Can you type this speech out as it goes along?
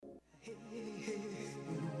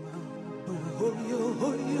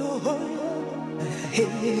Good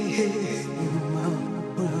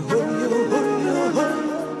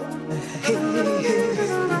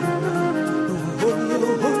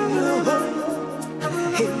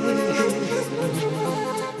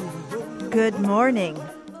morning.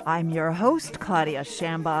 I'm your host, Claudia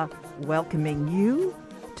Shamba, welcoming you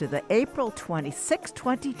to the April 26,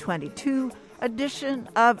 2022 edition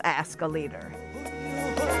of Ask a Leader.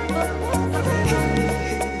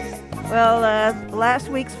 Well, last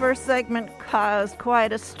week's first segment caused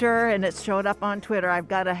quite a stir, and it showed up on Twitter. I've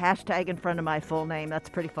got a hashtag in front of my full name. That's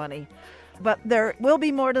pretty funny. But there will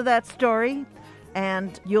be more to that story,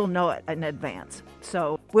 and you'll know it in advance.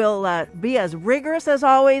 So we'll be as rigorous as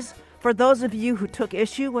always. For those of you who took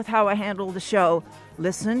issue with how I handled the show,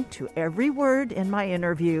 listen to every word in my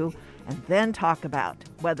interview and then talk about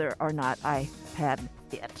whether or not I had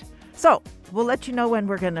it. So we'll let you know when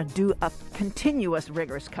we're going to do a continuous,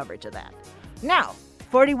 rigorous coverage of that. Now,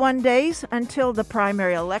 41 days until the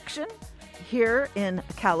primary election here in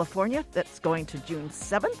California. That's going to June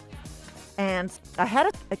 7th. And I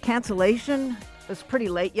had a cancellation. It was pretty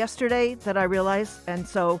late yesterday that I realized. And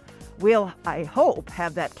so we'll, I hope,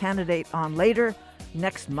 have that candidate on later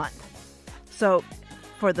next month. So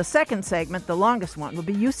for the second segment, the longest one, will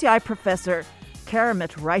be UCI professor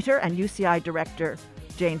Karamit Reiter and UCI director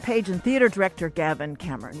Jane Page and theater director Gavin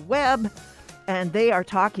Cameron Webb. And they are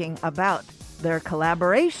talking about their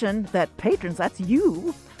collaboration that patrons, that's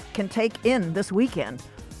you, can take in this weekend.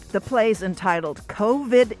 The play's entitled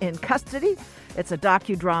COVID in Custody. It's a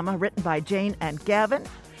docudrama written by Jane and Gavin,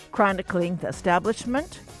 chronicling the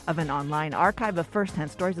establishment of an online archive of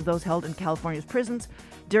first-hand stories of those held in California's prisons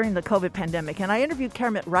during the COVID pandemic. And I interviewed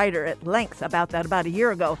Karamit Reiter at length about that about a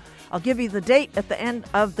year ago. I'll give you the date at the end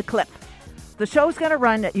of the clip. The show's going to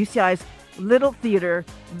run at UCI's Little Theater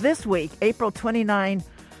this week, April 29,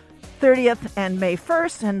 30th, and May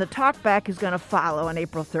 1st, and the talkback is going to follow on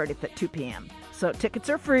April 30th at 2 p.m. So tickets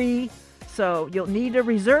are free, so you'll need to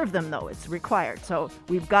reserve them, though. It's required. So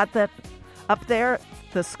we've got that up there.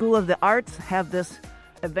 The School of the Arts have this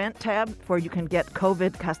event tab where you can get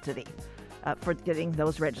COVID custody for getting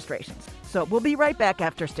those registrations. So we'll be right back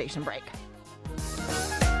after station break.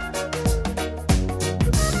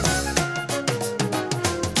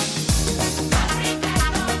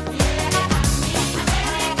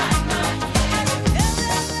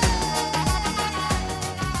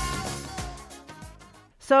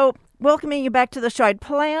 So welcoming you back to the show, I'd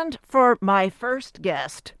planned for my first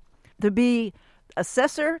guest to be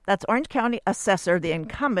Assessor, that's Orange County Assessor, the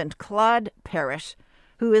incumbent Claude Parrish,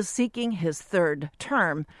 who is seeking his third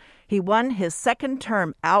term. He won his second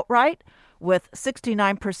term outright with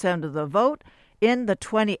 69% of the vote in the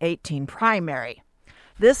 2018 primary.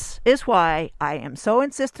 This is why I am so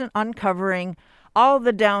insistent on covering all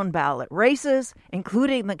the down-ballot races,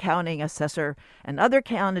 including the county assessor and other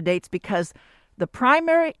candidates, because the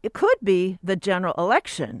primary, it could be the general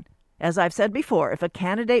election. As I've said before, if a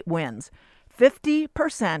candidate wins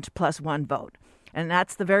 50% plus one vote. And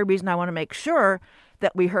that's the very reason I want to make sure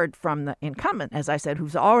that we heard from the incumbent, as I said,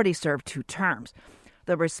 who's already served 2 terms.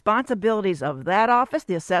 The responsibilities of that office,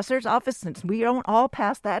 the assessor's office, since we don't all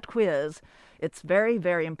pass that quiz, it's very,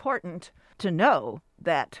 very important to know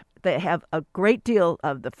that they have a great deal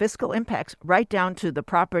of the fiscal impacts right down to the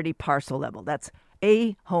property parcel level. That's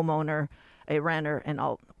a homeowner, a renter, and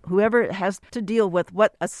all whoever has to deal with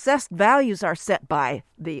what assessed values are set by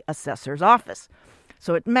the assessor's office.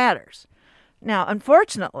 So it matters. Now,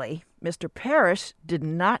 unfortunately, Mr. Parrish did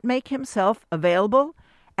not make himself available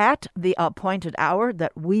at the appointed hour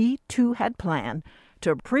that we two had planned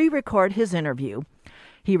to pre-record his interview.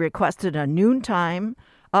 He requested a noontime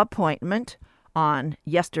appointment on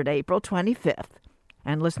yesterday, April 25th.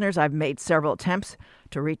 And listeners, I've made several attempts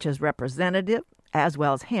to reach his representative as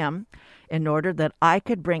well as him in order that I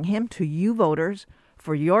could bring him to you voters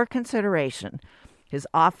for your consideration. His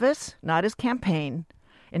office, not his campaign,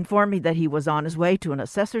 informed me that he was on his way to an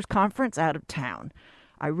assessor's conference out of town.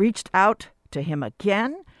 I reached out to him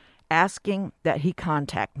again, asking that he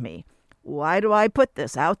contact me. Why do I put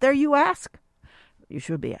this out there, you ask? You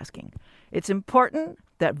should be asking. It's important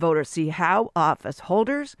that voters see how office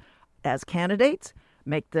holders, as candidates,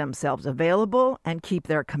 make themselves available and keep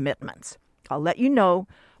their commitments. I'll let you know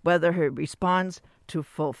whether he responds to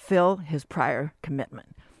fulfill his prior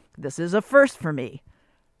commitment. This is a first for me.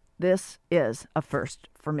 This is a first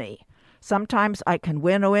for me. Sometimes I can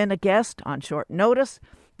winnow in a guest on short notice.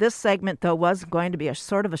 This segment, though, was going to be a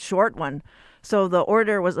sort of a short one, so the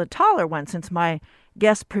order was a taller one since my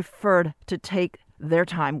guests preferred to take their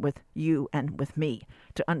time with you and with me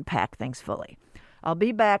to unpack things fully. I'll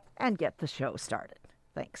be back and get the show started.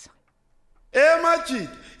 Thanks. Majid,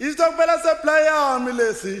 isitokubela supply yami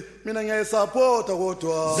lesi mina ngiyayisupporta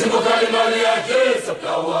kodwa. Sibuka imali yakhe supply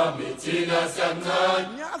wami thina siyancane.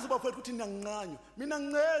 Ngiyazi bafethu ukuthi ninganqanywa. Mina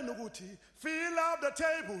ngicela ukuthi fill up the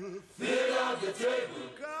table. Fill up the table.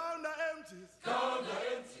 Count the empties. Count the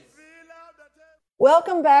empties. Fill up the table.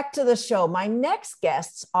 Welcome back to the show. My next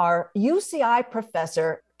guests are UCI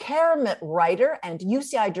professor Karamit Ryder and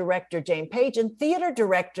UCI director Jane Page and theater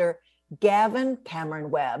director Gavin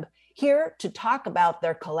Cameron Webb, here to talk about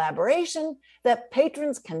their collaboration that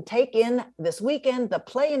patrons can take in this weekend, the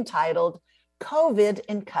play entitled COVID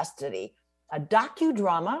in Custody, a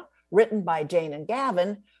docudrama written by Jane and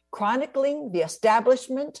Gavin, chronicling the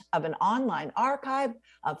establishment of an online archive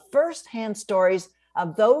of firsthand stories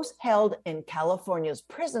of those held in California's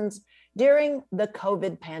prisons during the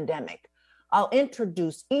COVID pandemic. I'll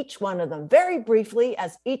introduce each one of them very briefly,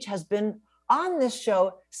 as each has been on this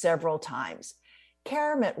show several times.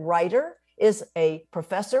 Karamit Ryder is a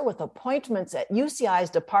professor with appointments at UCI's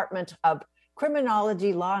Department of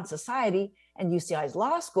Criminology, Law and Society and UCI's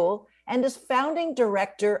Law School, and is founding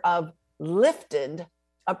director of Lifted,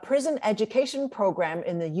 a prison education program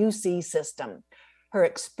in the UC system. Her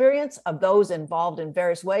experience of those involved in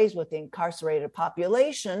various ways with the incarcerated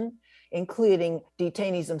population, including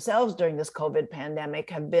detainees themselves during this COVID pandemic,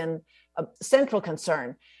 have been a central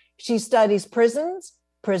concern. She studies prisons,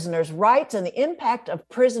 prisoners' rights, and the impact of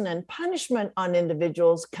prison and punishment on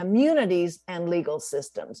individuals, communities, and legal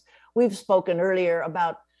systems. We've spoken earlier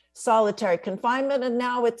about solitary confinement, and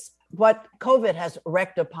now it's what COVID has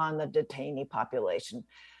wreaked upon the detainee population.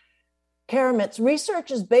 Karamit's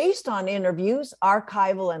research is based on interviews,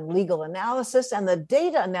 archival and legal analysis, and the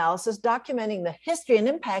data analysis documenting the history and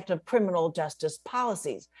impact of criminal justice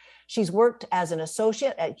policies. She's worked as an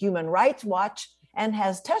associate at Human Rights Watch and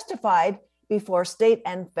has testified before state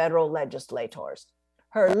and federal legislators.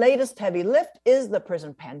 Her latest heavy lift is the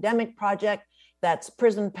Prison Pandemic Project. That's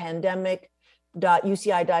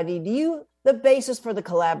prisonpandemic.uci.edu, the basis for the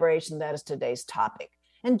collaboration that is today's topic.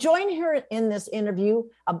 And join her in this interview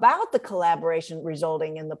about the collaboration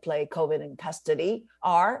resulting in the play COVID in Custody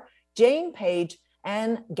are Jane Page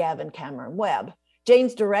and Gavin Cameron Webb.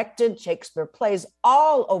 Jane's directed Shakespeare plays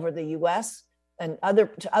all over the US and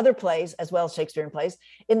other plays, as well as Shakespearean plays.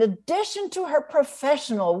 In addition to her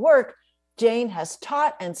professional work, Jane has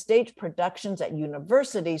taught and staged productions at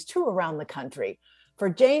universities too around the country. For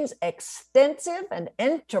Jane's extensive and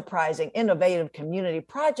enterprising innovative community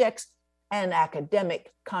projects and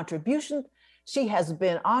academic contributions, she has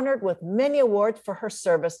been honored with many awards for her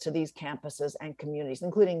service to these campuses and communities,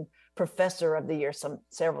 including Professor of the Year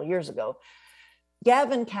several years ago.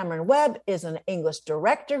 Gavin Cameron Webb is an English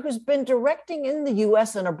director who's been directing in the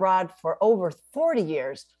US and abroad for over 40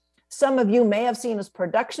 years. Some of you may have seen his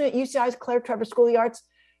production at UCI's Claire Trevor School of the Arts,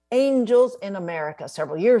 Angels in America,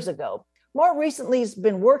 several years ago. More recently, he's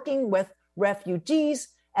been working with refugees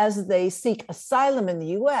as they seek asylum in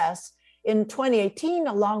the US. In 2018,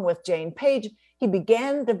 along with Jane Page, he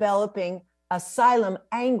began developing Asylum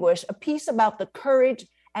Anguish, a piece about the courage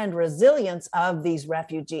and resilience of these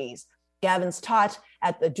refugees. Gavin's taught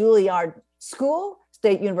at the Juilliard School,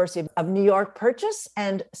 State University of New York Purchase,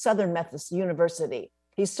 and Southern Methodist University.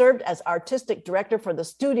 He served as artistic director for the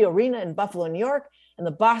Studio Arena in Buffalo, New York, and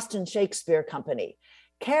the Boston Shakespeare Company.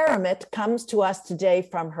 Karamit comes to us today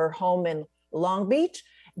from her home in Long Beach.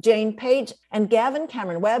 Jane Page and Gavin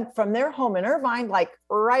Cameron Webb from their home in Irvine, like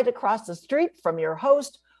right across the street from your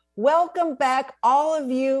host. Welcome back, all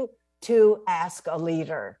of you, to Ask a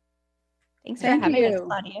Leader. Thanks for having us,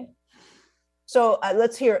 Claudia. So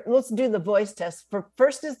let's do the voice test.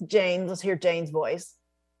 First is Jane. Let's hear Jane's voice.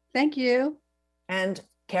 Thank you. And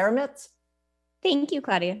Karamit's? Thank you,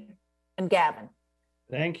 Claudia. And Gavin?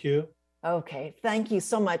 Thank you. Okay, thank you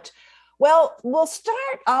so much. Well, we'll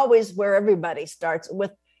start always where everybody starts,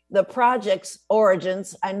 with the project's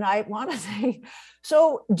origins. And I want to say,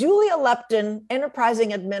 so Julia Lupton,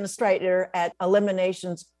 enterprising administrator at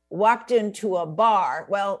Eliminations, walked into a bar.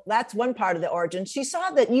 Well, that's one part of the origin. She saw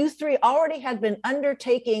that you three already had been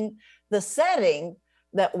undertaking the setting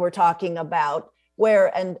that we're talking about,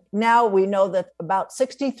 and now we know that about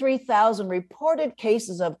 63,000 reported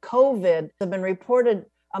cases of COVID have been reported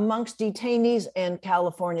amongst detainees in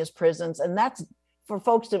California's prisons. And that's, for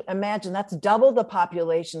folks to imagine, that's double the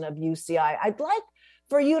population of UCI. I'd like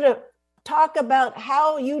for you to talk about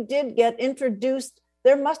how you did get introduced.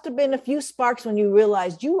 There must have been a few sparks when you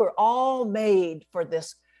realized you were all made for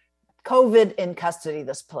this COVID in Custody,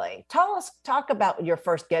 this play. Talk about your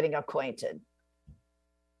first getting acquainted.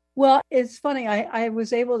 Well, it's funny. I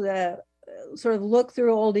was able to sort of look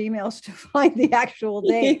through old emails to find the actual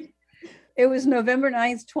date. It was November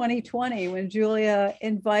 9th, 2020, when Julia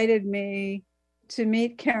invited me to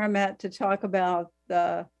meet Karamet to talk about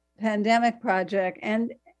the pandemic project.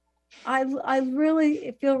 And I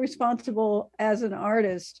really feel responsible as an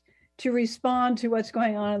artist to respond to what's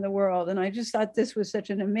going on in the world. And I just thought this was such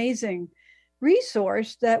an amazing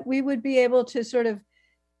resource that we would be able to sort of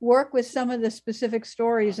work with some of the specific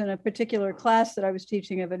stories in a particular class that I was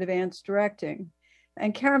teaching of advanced directing.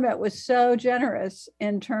 And Karamet was so generous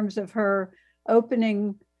in terms of her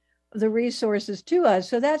opening the resources to us.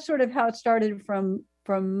 So that's sort of how it started from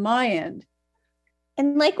my end.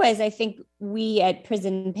 And likewise, I think we at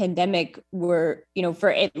Prison Pandemic were, for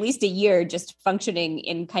at least a year, just functioning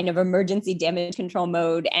in kind of emergency damage control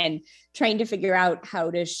mode and trying to figure out how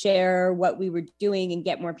to share what we were doing and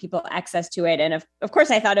get more people access to it. And of course,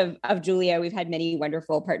 I thought of Julia. We've had many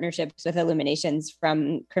wonderful partnerships with Illuminations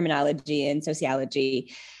from criminology and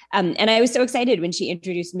sociology. And I was so excited when she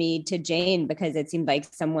introduced me to Jane, because it seemed like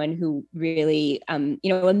someone who really,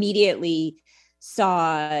 immediately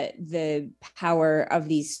saw the power of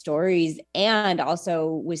these stories and also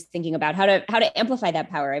was thinking about how to amplify that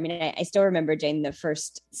power. I mean, I still remember, Jane, the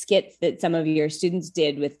first skits that some of your students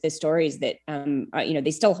did with the stories that,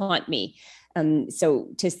 they still haunt me. So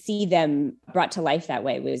to see them brought to life that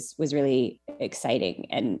way was really exciting.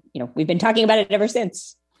 And, we've been talking about it ever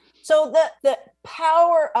since. So the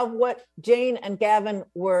power of what Jane and Gavin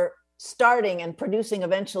were starting and producing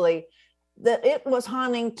eventually, that it was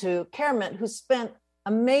haunting to Karamet, who spent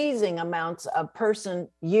amazing amounts of person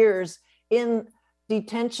years in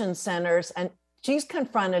detention centers. And she's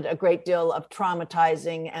confronted a great deal of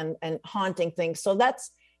traumatizing and haunting things. So that's,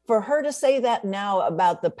 for her to say that now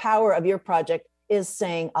about the power of your project is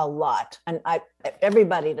saying a lot. And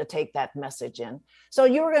everybody to take that message in. So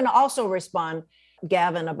you were going to also respond,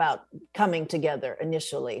 Gavin, about coming together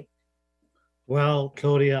initially. Well,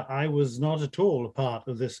 Claudia, I was not at all a part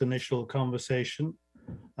of this initial conversation.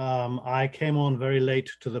 I came on very late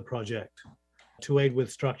to the project to aid with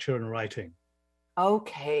structure and writing.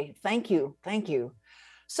 Okay, thank you.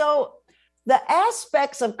 So the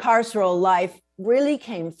aspects of carceral life really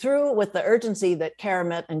came through with the urgency that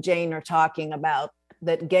Karamet and Jane are talking about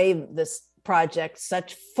that gave this project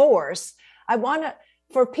such force. I want to,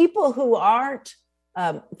 for people who aren't,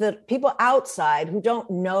 the people outside who don't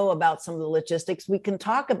know about some of the logistics, we can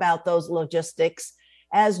talk about those logistics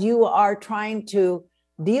as you are trying to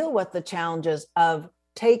deal with the challenges of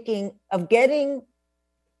getting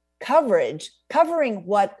coverage, covering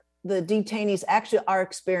what the detainees actually are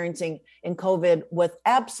experiencing in COVID with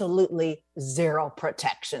absolutely zero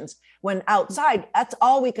protections. When outside, that's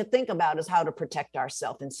all we could think about is how to protect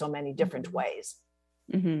ourselves in so many different ways.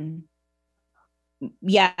 Mm-hmm.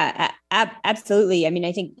 Yeah, absolutely. I mean,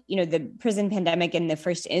 I think, the prison pandemic in the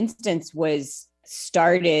first instance was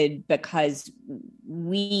started because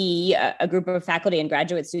we, a group of faculty and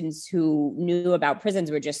graduate students who knew about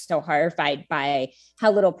prisons, were just so horrified by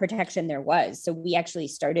how little protection there was. So we actually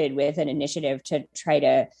started with an initiative to try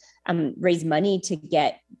to raise money to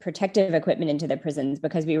get protective equipment into the prisons,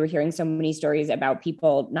 because we were hearing so many stories about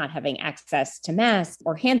people not having access to masks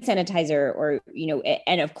or hand sanitizer, or,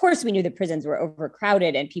 and of course we knew the prisons were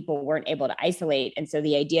overcrowded and people weren't able to isolate. And so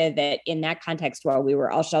the idea that in that context, while we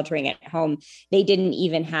were all sheltering at home, they didn't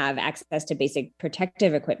even have access to basic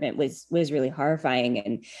protective equipment was really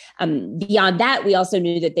horrifying. And beyond that, we also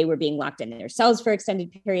knew that they were being locked in their cells for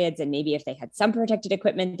extended periods. And maybe if they had some protected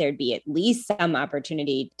equipment, there'd be at least some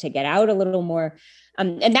opportunity to get out a little more.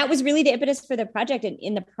 And that was really the impetus for the project. And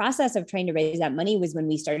in the process of trying to raise that money was when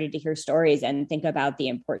we started to hear stories and think about the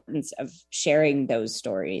importance of sharing those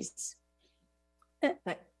stories.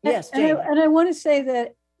 Yes, Jane. And I want to say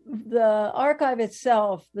that the archive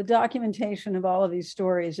itself, the documentation of all of these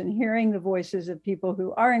stories and hearing the voices of people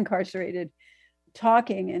who are incarcerated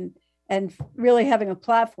talking and really having a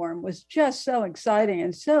platform was just so exciting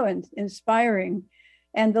and so inspiring.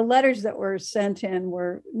 And the letters that were sent in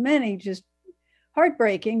were many just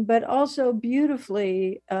heartbreaking, but also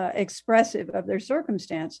beautifully expressive of their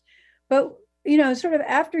circumstance. But, sort of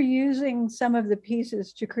after using some of the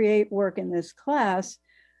pieces to create work in this class,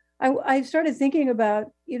 I started thinking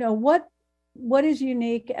about, what is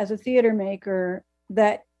unique as a theater maker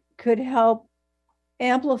that could help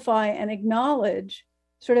amplify and acknowledge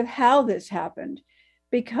sort of how this happened.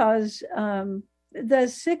 Because the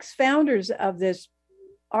 6 founders of this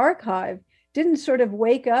archive didn't sort of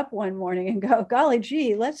wake up one morning and go, golly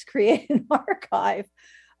gee, let's create an archive.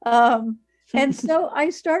 And so I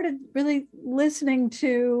started really listening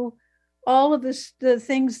to all of the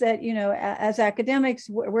things that, as academics,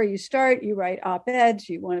 where you start, you write op-eds,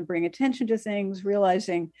 you want to bring attention to things,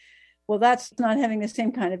 realizing, well, that's not having the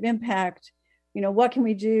same kind of impact. What can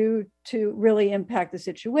we do to really impact the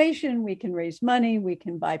situation? We can raise money, we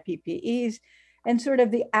can buy PPEs, and sort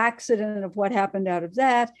of the accident of what happened out of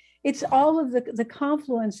that. It's all of the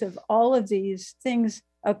confluence of all of these things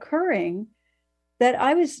occurring that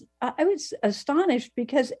I was astonished,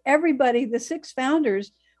 because everybody, the 6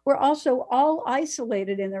 founders, were also all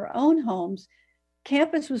isolated in their own homes.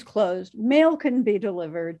 Campus was closed, mail couldn't be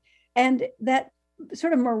delivered, and that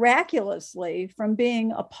sort of miraculously, from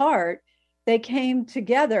being apart, they came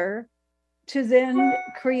together to then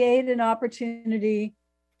create an opportunity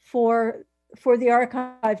for the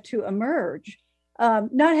archive to emerge,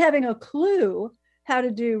 not having a clue how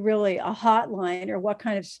to do really a hotline or what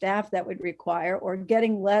kind of staff that would require, or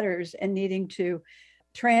getting letters and needing to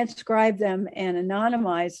transcribe them and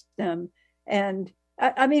anonymize them. And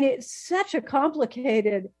I mean, it's such a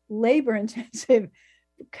complicated, labor-intensive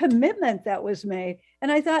commitment that was made.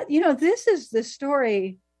 And I thought, this is the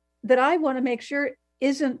story that I want to make sure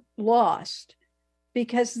isn't lost,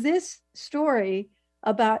 because this story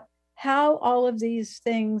about how all of these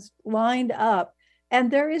things lined up,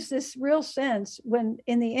 and there is this real sense when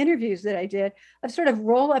in the interviews that I did of sort of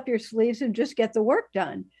roll up your sleeves and just get the work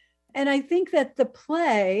done. And I think that the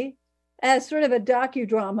play, as sort of a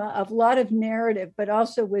docudrama of a lot of narrative, but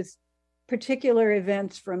also with particular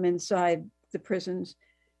events from inside the prisons,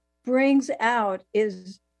 brings out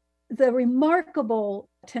is the remarkable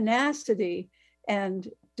tenacity and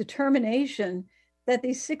determination that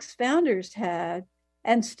these 6 founders had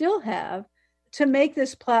and still have to make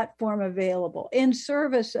this platform available in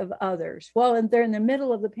service of others while they're in the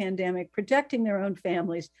middle of the pandemic, protecting their own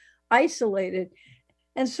families, isolated,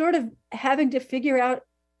 and sort of having to figure out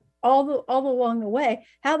all along the way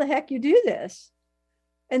how the heck you do this.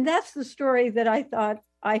 And that's the story that I thought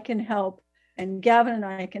I can help, and Gavin and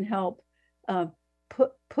I can help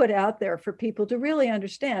put out there for people to really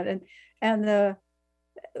understand. And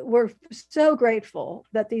we're so grateful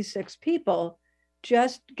that these 6 people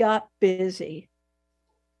just got busy.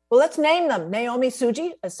 Well, let's name them. Naomi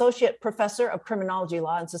Tsuji, Associate Professor of Criminology,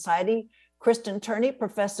 Law, and Society; Kristen Turney,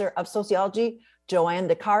 Professor of Sociology; Joanne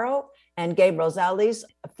DeCaro; and Gabe Rosales,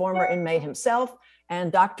 a former inmate himself;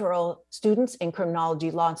 and doctoral students in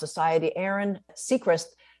Criminology, Law, and Society, Aaron Seacrest,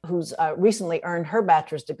 who's recently earned her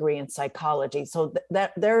bachelor's degree in psychology. So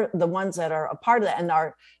that they're the ones that are a part of that, and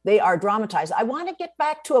they are dramatized. I want to get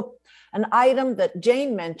back to an item that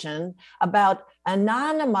Jane mentioned about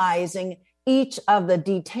anonymizing each of the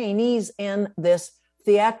detainees in this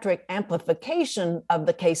theatric amplification of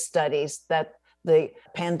the case studies that the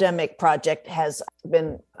Pandemic Project has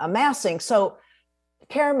been amassing. So,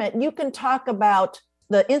 Karamet, you can talk about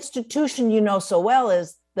the institution you know so well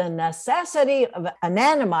is the necessity of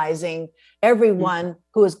anonymizing everyone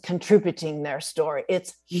who is contributing their story.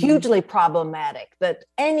 It's hugely problematic that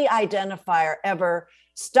any identifier ever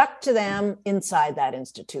stuck to them inside that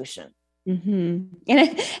institution. Mm-hmm.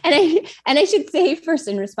 And I should say first,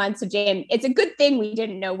 in response to Jane, it's a good thing we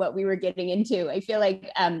didn't know what we were getting into. I feel like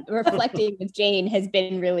reflecting with Jane has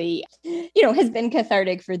been really, has been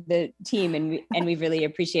cathartic for the team, and we've really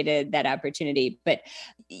appreciated that opportunity. But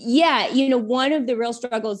yeah, one of the real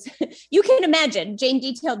struggles you can imagine, Jane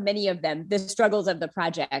detailed many of them, the struggles of the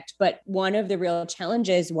project, but one of the real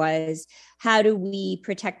challenges was, how do we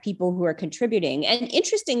protect people who are contributing? And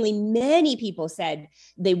interestingly, many people said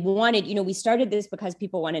they wanted, we started this because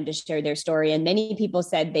people wanted to share their story. And many people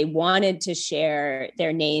said they wanted to share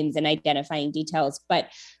their names and identifying details. But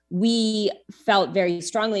we felt very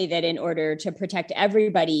strongly that in order to protect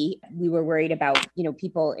everybody, we were worried about,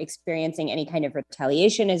 people experiencing any kind of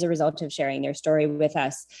retaliation as a result of sharing their story with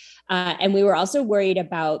us. And we were also worried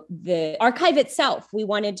about the archive itself. We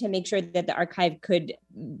wanted to make sure that the archive could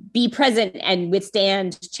be present and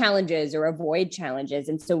withstand challenges or avoid challenges.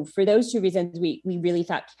 And so for those 2 reasons, we really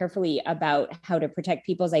thought carefully about how to protect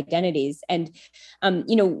people's identities. And,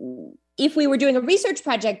 if we were doing a research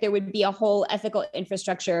project, there would be a whole ethical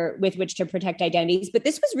infrastructure with which to protect identities. But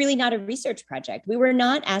this was really not a research project. We were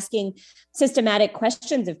not asking systematic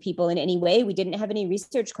questions of people in any way. We didn't have any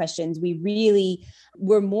research questions. We really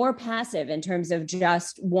were more passive in terms of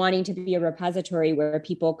just wanting to be a repository where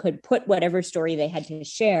people could put whatever story they had to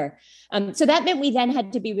share. So that meant we then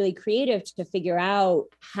had to be really creative to figure out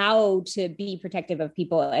how to be protective of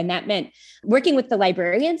people. And that meant working with the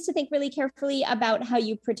librarians to think really carefully about how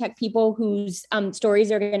you protect people people whose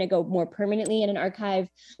stories are going to go more permanently in an archive,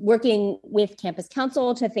 working with campus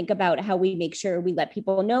council to think about how we make sure we let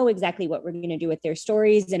people know exactly what we're going to do with their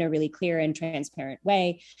stories in a really clear and transparent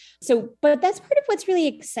way. So, but that's part of what's really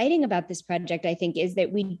exciting about this project, I think, is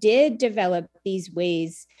that we did develop these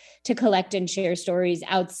ways to collect and share stories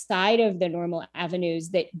outside of the normal avenues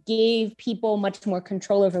that gave people much more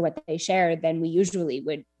control over what they share than we usually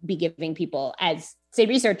would be giving people as, say,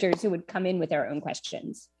 researchers who would come in with their own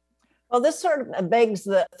questions. Well, this sort of begs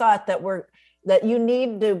the thought that you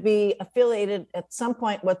need to be affiliated at some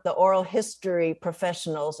point with the oral history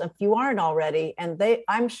professionals, if you aren't already, and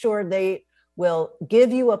I'm sure they will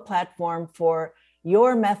give you a platform for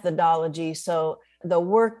your methodology. So the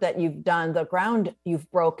work that you've done, the ground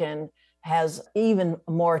you've broken, has even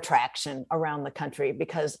more traction around the country,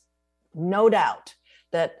 because no doubt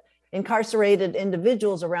that incarcerated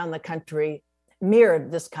individuals around the country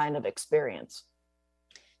mirrored this kind of experience.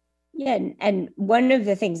 Yeah, and one of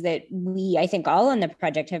the things that we, I think all on the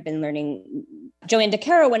project have been learning, Joanne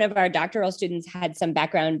DeCaro, one of our doctoral students, had some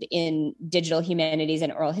background in digital humanities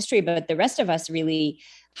and oral history, but the rest of us really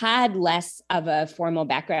had less of a formal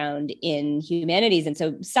background in humanities. And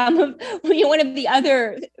so one of the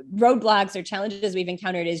other roadblocks or challenges we've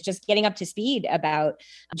encountered is just getting up to speed about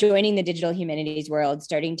joining the digital humanities world,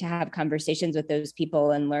 starting to have conversations with those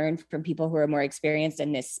people and learn from people who are more experienced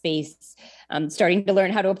in this space, starting to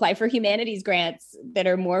learn how to apply for humanities grants that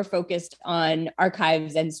are more focused on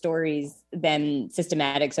archives and stories than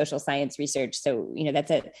systematic social science research. So,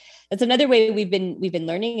 that's another way we've been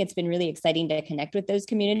learning. It's been really exciting to connect with those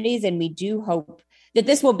communities. And we do hope that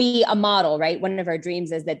this will be a model, right? One of our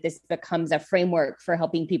dreams is that this becomes a framework for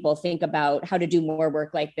helping people think about how to do more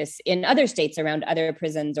work like this in other states around other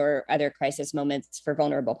prisons or other crisis moments for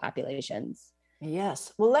vulnerable populations.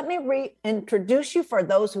 Yes. Well, let me reintroduce you for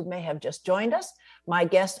those who may have just joined us. My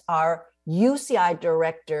guests are UCI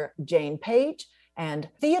Director Jane Page and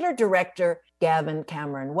Theater Director Gavin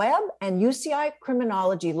Cameron Webb, and UCI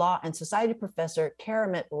Criminology Law and Society Professor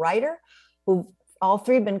Karamit Ryder, who've all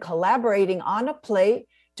three been collaborating on a play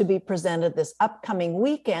to be presented this upcoming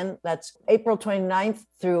weekend. That's April 29th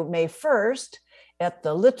through May 1st at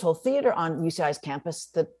the Little Theater on UCI's campus.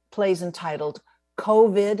 The play's entitled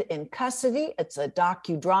COVID in Custody. It's a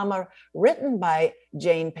docudrama written by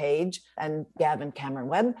Jane Page and Gavin Cameron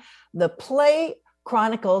Webb. The play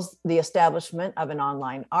chronicles the establishment of an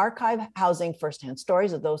online archive housing firsthand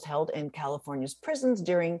stories of those held in California's prisons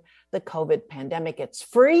during the COVID pandemic. It's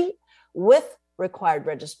free with required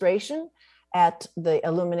registration at the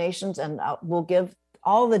Illuminations, and we'll give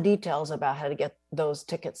all the details about how to get those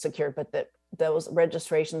tickets secured, but those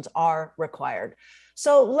registrations are required.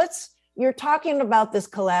 So you're talking about this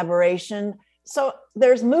collaboration. So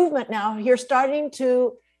there's movement now. You're starting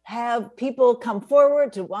to have people come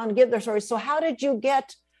forward to want to give their stories. So how did you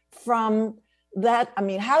get from that? I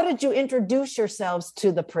mean, how did you introduce yourselves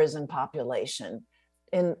to the prison population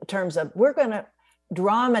in terms of, we're going to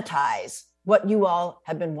dramatize what you all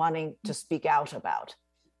have been wanting to speak out about?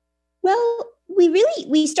 Well,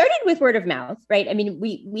 we started with word of mouth, right? I mean,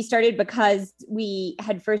 we started because we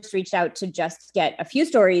had first reached out to just get a few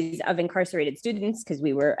stories of incarcerated students, because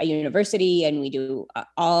we were a university and we do,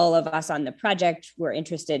 all of us on the project were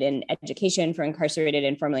interested in education for incarcerated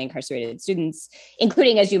and formerly incarcerated students,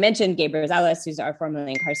 including, as you mentioned, Gabe Rosales, who's our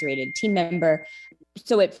formerly incarcerated team member.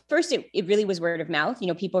 So at first, it really was word of mouth,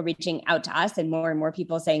 people reaching out to us and more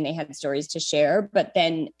people saying they had stories to share. But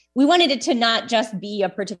then we wanted it to not just be a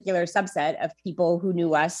particular subset of people who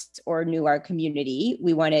knew us or knew our community.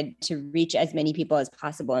 We wanted to reach as many people as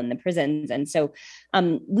possible in the prisons. And so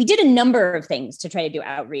we did a number of things to try to do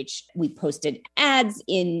outreach. We posted ads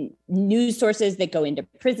in news sources that go into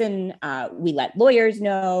prison. We let lawyers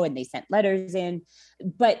know, and they sent letters in.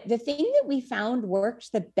 But the thing that we found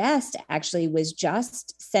worked the best actually was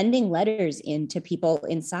just sending letters in to people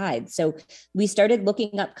inside. So we started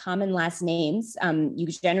looking up common last names. You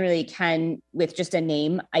generally can, with just a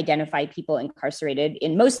name, identify people incarcerated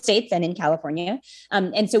in most states and in California.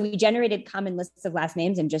 And so we generated common lists of last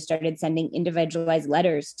names and just started sending individualized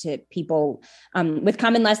letters to people with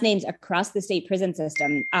common last names across the state prison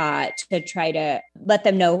system to try to let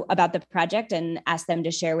them know about the project and ask them to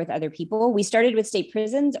share with other people. We started with state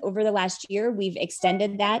prisons. Over the last year, we've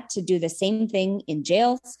extended that to do the same thing in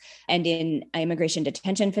jails and in immigration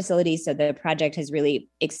detention facilities. So the project has really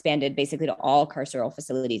expanded basically to all carceral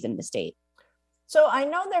facilities in the state. So I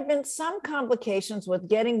know there have been some complications with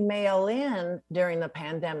getting mail in during the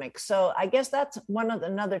pandemic. So I guess that's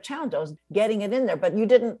another challenge, was getting it in there, but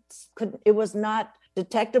it was not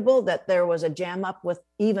detectable that there was a jam up with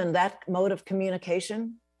even that mode of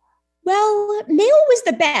communication? Well, mail was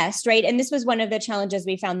the best, right? And this was one of the challenges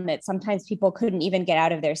we found, that sometimes people couldn't even get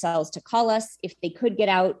out of their cells to call us. If they could get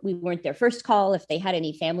out, we weren't their first call. If they had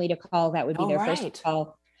any family to call, that would be their first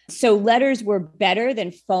call. So letters were better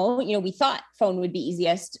than phone. We thought phone would be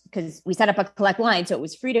easiest because we set up a collect line, so it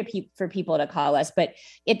was free for people to call us. But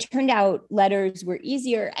it turned out letters were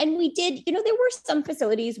easier. And we did, there were some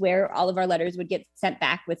facilities where all of our letters would get sent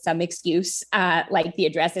back with some excuse, like the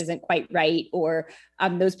address isn't quite right, or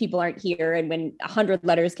those people aren't here. And when 100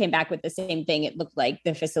 letters came back with the same thing, it looked like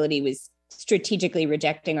the facility was strategically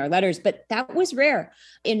rejecting our letters, but that was rare.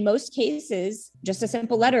 In most cases, just a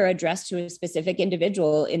simple letter addressed to a specific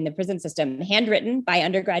individual in the prison system, handwritten by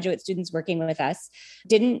undergraduate students working with us,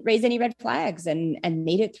 didn't raise any red flags and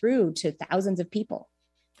made it through to thousands of people.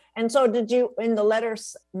 And so did you, in the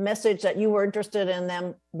letters message, that you were interested in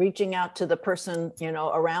them reaching out to the person,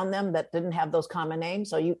 around them that didn't have those common names?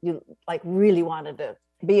 So you like really wanted to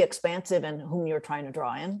be expansive in whom you're trying to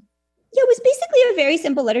draw in? Yeah, it was basically a very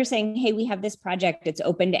simple letter saying, hey, we have this project. It's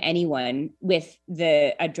open to anyone, with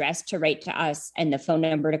the address to write to us and the phone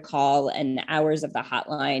number to call and the hours of the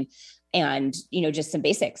hotline. And, just some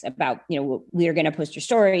basics about, we're going to post your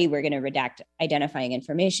story. We're going to redact identifying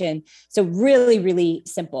information. So really, really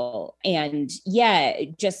simple. And yeah,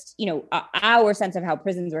 just, our sense of how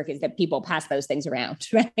prisons work is that people pass those things around,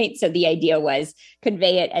 right? So the idea was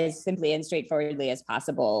convey it as simply and straightforwardly as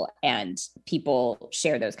possible, and people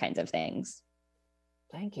share those kinds of things.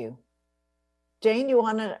 Thank you. Jane, you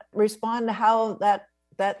want to respond to how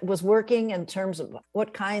that was working in terms of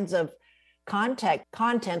what kinds of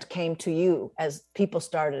content came to you as people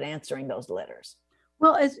started answering those letters?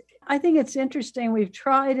 Well, I think it's interesting. We've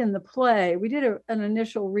tried in the play. We did an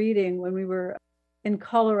initial reading when we were in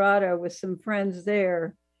Colorado with some friends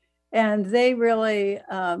there, and they really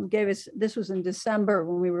gave us. This was in December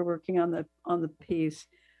when we were working on the piece.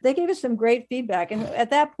 They gave us some great feedback, and at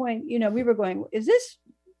that point, we were going, "Is this?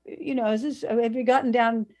 Have you gotten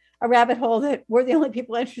down a rabbit hole that we're the only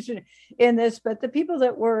people interested in this?" But the people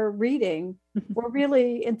that were reading were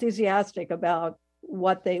really enthusiastic about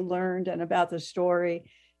what they learned and about the story.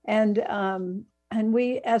 And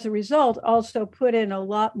we, as a result, also put in a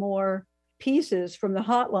lot more pieces from the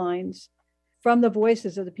hotlines, from the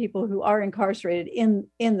voices of the people who are incarcerated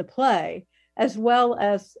in the play, as well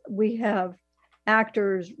as we have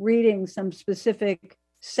actors reading some specific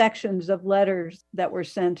sections of letters that were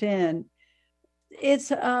sent in.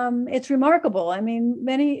 It's remarkable. I mean,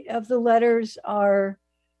 many of the letters are,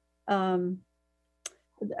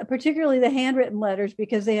 particularly the handwritten letters,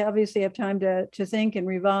 because they obviously have time to think and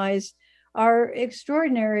revise, are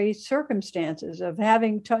extraordinary circumstances of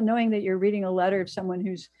knowing that you're reading a letter of someone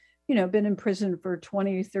who's, been in prison for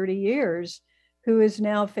 20, 30 years, who is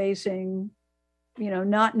now facing,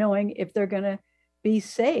 not knowing if they're going to be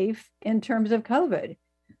safe in terms of COVID.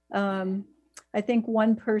 I think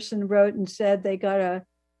one person wrote and said they got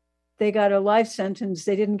a life sentence.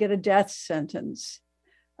 They didn't get a death sentence.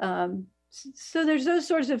 So there's those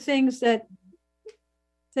sorts of things that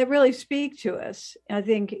really speak to us, I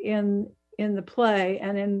think, in the play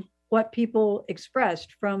and in what people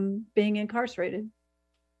expressed from being incarcerated.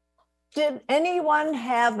 Did anyone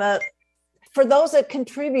have for those that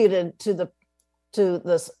contributed to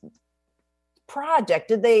this project,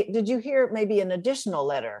 did you hear maybe an additional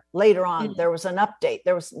letter later on? There was an update.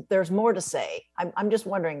 There's more to say. I'm just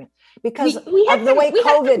wondering, because of the way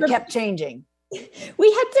COVID kept changing. We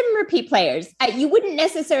had some repeat players. You wouldn't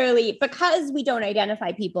necessarily, because we don't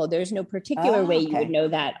identify people, there's no particular way you would know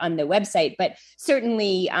that on the website. But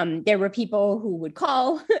certainly there were people who would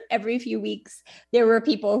call every few weeks. There were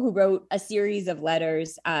people who wrote a series of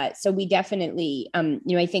letters. So we definitely,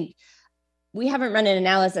 I think, we haven't run an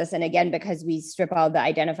analysis. And again, because we strip all the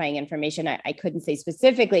identifying information, I couldn't say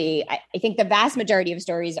specifically. I think the vast majority of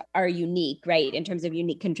stories are unique, right, in terms of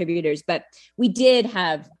unique contributors. But we did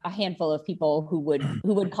have a handful of people who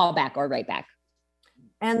would call back or write back.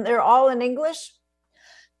 And they're all in English?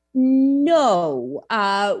 No.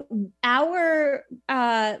 Our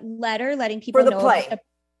letter letting people know.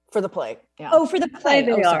 For the play. Yeah. Oh, for the play.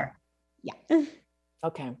 They are. Yeah.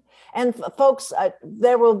 Okay. And folks,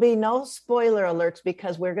 there will be no spoiler alerts,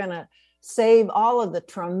 because we're going to save all of the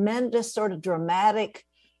tremendous sort of dramatic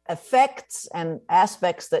effects and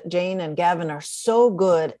aspects that Jane and Gavin are so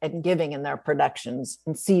good at giving in their productions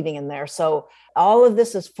and seeding in there. So all of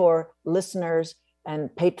this is for listeners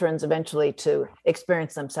and patrons eventually to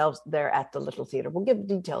experience themselves there at the Little Theater. We'll give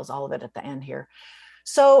details, all of it at the end here.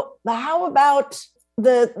 So how about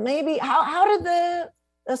how did the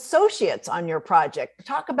associates on your project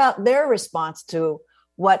talk about their response to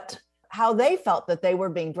how they felt that they were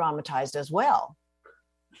being dramatized as well?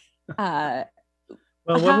 uh,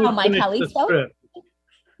 Well, when how we my finished colleagues the felt. script,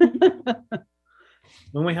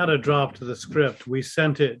 when we had a draft of the script, we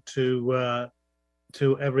sent it to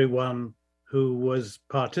everyone who was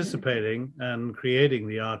participating and creating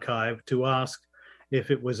the archive to ask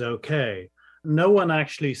if it was okay. No one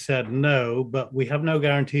actually said no, but we have no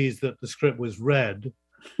guarantees that the script was read.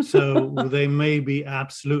 So they may be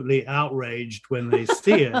absolutely outraged when they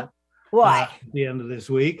see it Why? at the end of this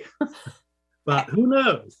week. But who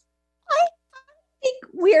knows? I think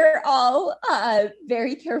we're all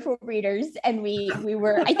very careful readers, and we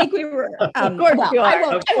were. I think we were. Of course well, you are.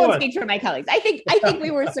 I won't speak for my colleagues. I think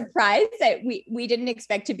we were surprised that we didn't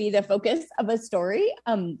expect to be the focus of a story.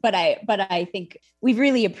 But I think we've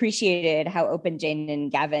really appreciated how open Jane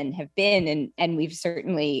and Gavin have been, and we've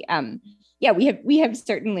certainly we have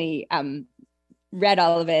certainly read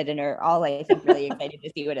all of it and are all, I think, really excited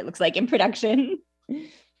to see what it looks like in production.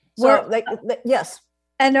 So, yes.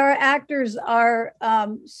 And our actors are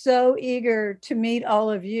so eager to meet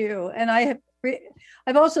all of you. And I've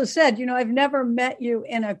also said, I've never met you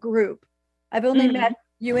in a group. I've only met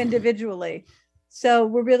you individually. So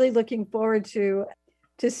we're really looking forward to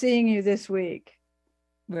seeing you this week.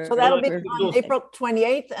 So that'll be on April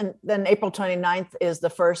 28th, and then April 29th is the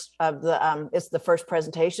first of it's the first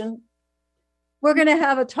presentation. We're going to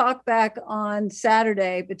have a talk back on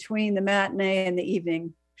Saturday between the matinee and the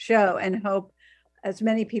evening show, and hope as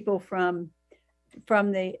many people from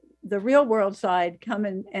the real world side come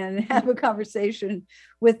and have a conversation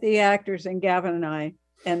with the actors and Gavin and I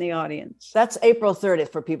and the audience. That's April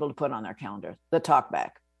 30th for people to put on their calendar, the talk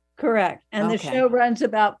back. Correct. And the show runs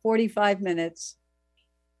about 45 minutes.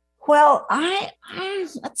 Well, the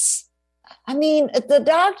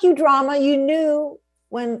docudrama, you knew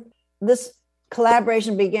when this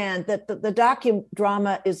collaboration began that the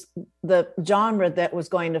docudrama is the genre that was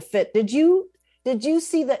going to fit. Did you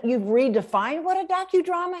see that you've redefined what a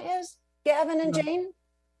docudrama is, Gavin and Jane?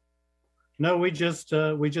 No, we just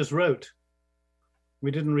wrote.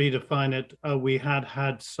 We didn't redefine it. We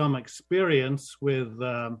had some experience with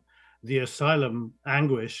the Asylum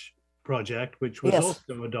Anguish project, which was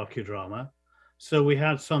also a docudrama. So we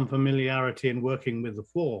had some familiarity in working with the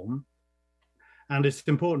form. And it's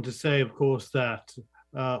important to say, of course, that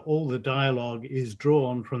all the dialogue is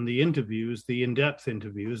drawn from the interviews, the in-depth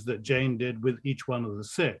interviews that Jane did with each one of the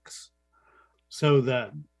six. So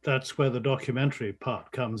that's where the documentary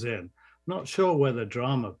part comes in. Not sure where the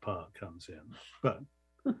drama part comes in, but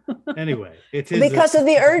anyway, it is because of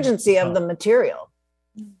the urgency of the material.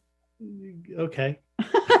 Okay.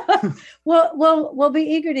 Well, we'll be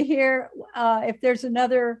eager to hear if there's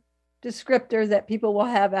another descriptor that people will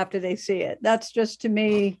have after they see it. That's just, to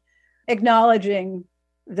me, acknowledging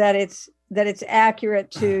that it's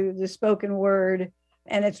accurate to the spoken word,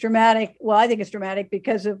 and it's dramatic. Well, I think it's dramatic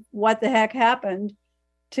because of what the heck happened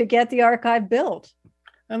to get the archive built.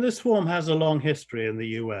 And this form has a long history in the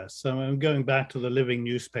US. So I'm going back to the living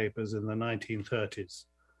newspapers in the 1930s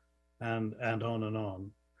and on and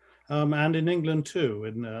on. And in England too,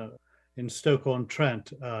 in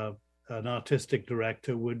Stoke-on-Trent, an artistic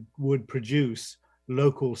director would produce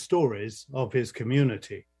local stories of his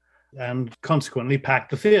community and consequently pack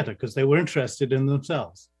the theater because they were interested in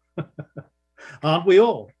themselves. Aren't we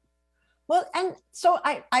all? Well, and so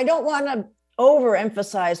I don't want to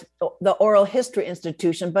overemphasize the Oral History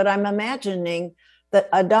Institution, but I'm imagining that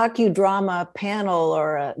a docudrama panel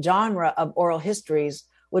or a genre of oral histories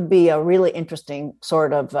would be a really interesting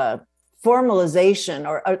sort of formalization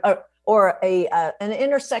or an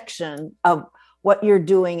intersection of what you're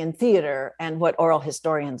doing in theater and what oral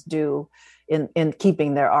historians do in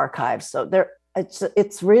keeping their archives. So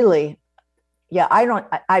it's really,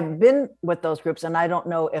 I've been with those groups, and I don't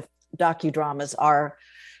know if docudramas are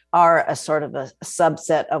a sort of a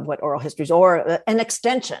subset of what oral histories, or an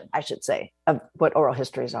extension, I should say, of what oral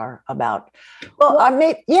histories are about.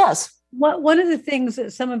 Yes. One of the things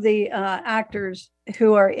that some of the actors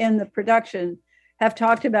who are in the production have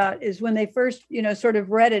talked about is when they first, sort of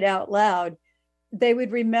read it out loud, they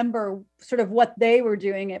would remember sort of what they were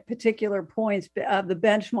doing at particular points of the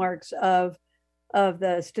benchmarks of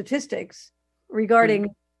the statistics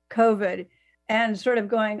regarding COVID, and sort of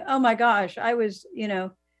going, oh my gosh, I was,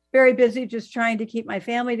 very busy just trying to keep my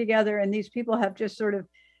family together. And these people have just sort of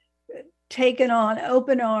taken on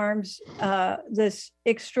open arms this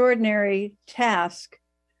extraordinary task,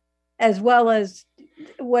 as well as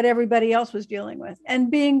what everybody else was dealing with,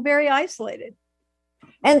 and being very isolated.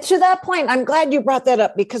 And to that point, I'm glad you brought that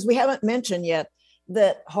up, because we haven't mentioned yet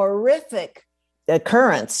the horrific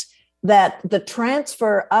occurrence that the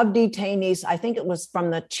transfer of detainees, I think it was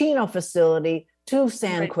from the Chino facility to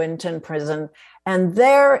San Quentin prison, And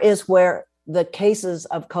there is where the cases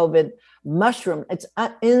of COVID mushroom. It's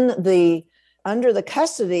under the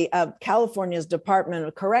custody of California's Department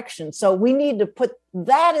of Correction. So we need to put,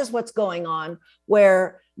 that is what's going on,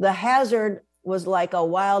 where the hazard was like a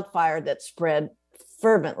wildfire that spread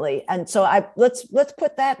fervently. And so let's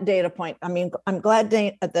put that data point. I mean, I'm glad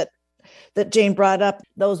that Jane brought up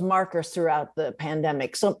those markers throughout the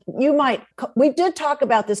pandemic. So we did talk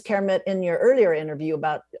about this, Kermit, in your earlier interview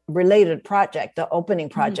about related project, the opening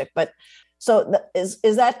project. But so is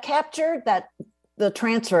that captured, that the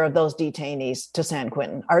transfer of those detainees to San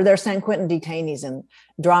Quentin? Are there San Quentin detainees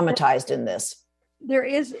dramatized in this? There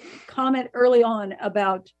is comment early on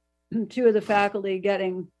about two of the faculty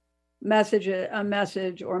getting a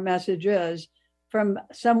message or messages from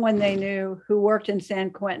someone they knew who worked in San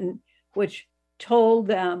Quentin, which told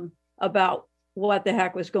them about what the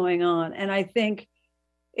heck was going on. And I think,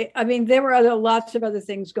 there were lots of other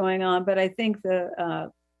things going on, but I think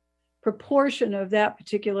the proportion of that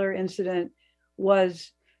particular incident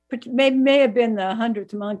may have been the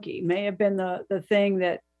 100th monkey, may have been the thing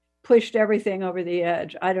that pushed everything over the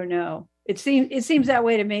edge. I don't know. It seems that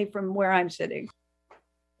way to me from where I'm sitting.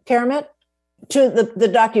 Kermit, to the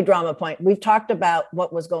docudrama point, we've talked about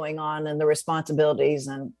what was going on and the responsibilities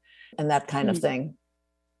and that kind of thing.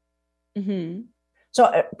 Mm-hmm.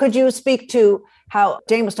 So could you speak to how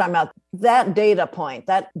Jane was talking about that data point,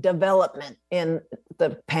 that development in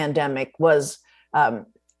the pandemic was,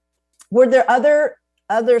 were there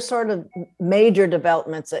other sort of major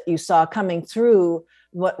developments that you saw coming through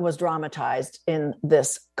what was dramatized in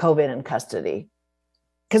this COVID in custody?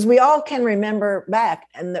 Because we all can remember back,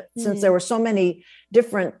 and since there were so many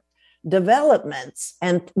different developments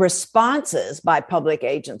and responses by public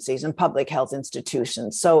agencies and public health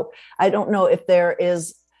institutions. So I don't know if there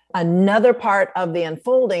is another part of the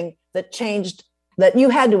unfolding that changed, that you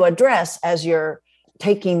had to address as you're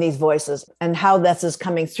taking these voices, and how this is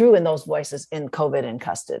coming through in those voices in COVID in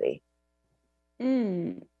custody.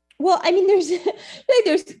 Well,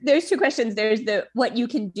 there's two questions. There's what you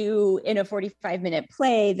can do in a 45-minute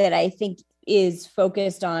play that I think is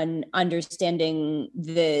focused on understanding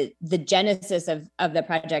the genesis of the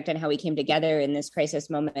project and how we came together in this crisis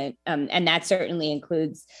moment. And that certainly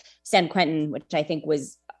includes San Quentin, which I think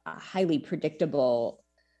was a highly predictable,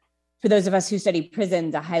 for those of us who study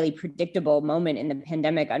prisons, a highly predictable moment in the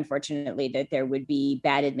pandemic, unfortunately, that there would be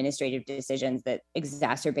bad administrative decisions that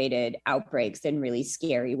exacerbated outbreaks in really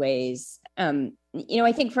scary ways. I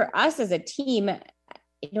think for us as a team, I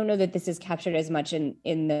don't know that this is captured as much in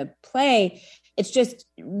the play. It's just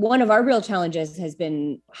one of our real challenges has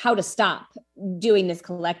been how to stop doing this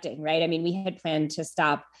collecting, right? I mean, we had planned to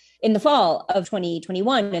stop in the fall of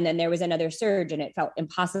 2021, and then there was another surge and it felt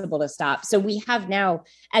impossible to stop. So we have now,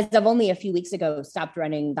 as of only a few weeks ago, stopped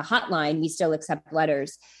running the hotline. We still accept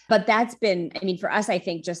letters. But that's been, for us, I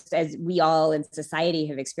think, just as we all in society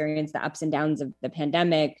have experienced the ups and downs of the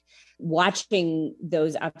pandemic, watching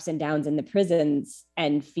those ups and downs in the prisons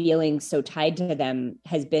and feeling so tied to them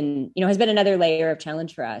has been another layer of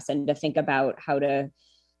challenge for us, and to think about how to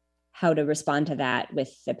respond to that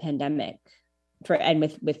with the pandemic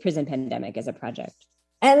with prison pandemic as a project.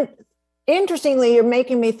 And interestingly, you're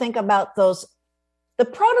making me think about the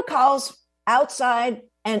protocols outside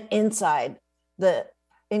and inside the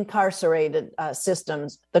incarcerated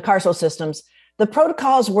systems, the carceral systems. The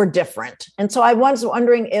protocols were different. And so I was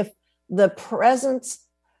wondering if the presence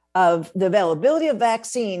of the availability of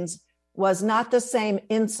vaccines was not the same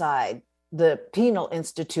inside the penal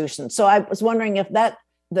institutions. So I was wondering if that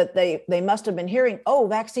they must have been hearing, oh,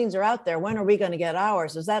 vaccines are out there. When are we going to get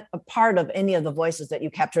ours? Is that a part of any of the voices that you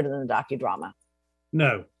captured in the docudrama?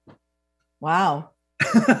 No. Wow.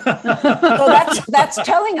 So that's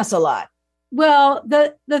telling us a lot. Well,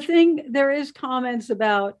 the thing, there is comments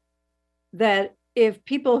about that if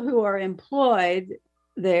people who are employed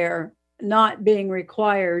there not being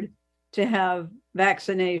required to have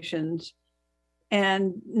vaccinations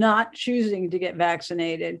and not choosing to get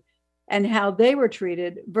vaccinated, and how they were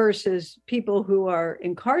treated versus people who are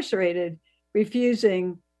incarcerated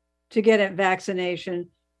refusing to get a vaccination.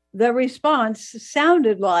 The response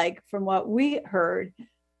sounded like, from what we heard,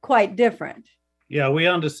 quite different. Yeah, we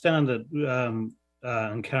understand that,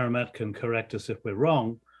 and Karamet can correct us if we're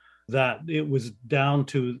wrong, that it was down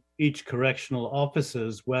to each correctional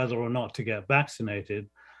officers whether or not to get vaccinated.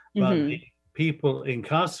 But the people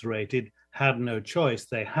incarcerated had no choice.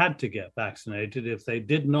 They had to get vaccinated. If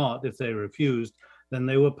they refused, then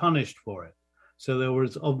they were punished for it. So there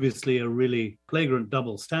was obviously a really flagrant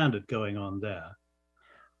double standard going on there.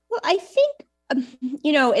 Well, I think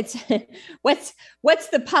it's what's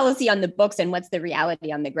the policy on the books and what's the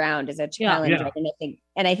reality on the ground is a challenge. Yeah. Right?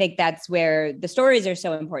 And I think that's where the stories are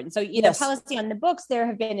so important. So, policy on the books, there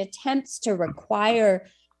have been attempts to require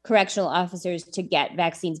correctional officers to get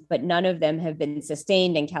vaccines, but none of them have been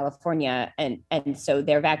sustained in California. And so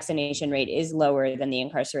their vaccination rate is lower than the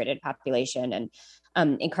incarcerated population. And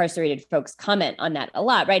incarcerated folks comment on that a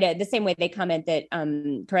lot, right? The same way they comment that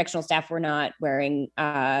correctional staff were not wearing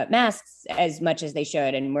masks as much as they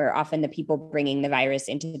should, and we're often the people bringing the virus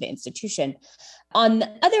into the institution. On the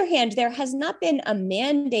other hand, there has not been a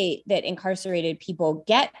mandate that incarcerated people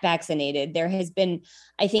get vaccinated. There has been,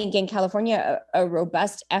 I think, in California, a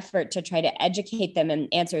robust effort to try to educate them and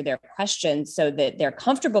answer their questions so that they're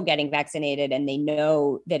comfortable getting vaccinated and they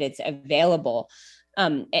know that it's available.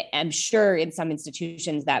 I'm sure in some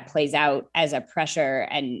institutions that plays out as a pressure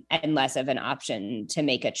and less of an option to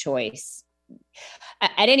make a choice.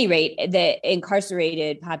 At any rate, the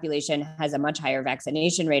incarcerated population has a much higher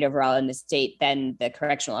vaccination rate overall in the state than the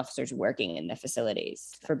correctional officers working in the facilities,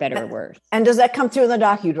 for better or worse. And does that come through in the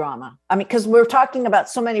docudrama? I mean, because we're talking about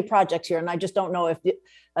so many projects here, and I just don't know if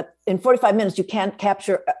in 45 minutes you can't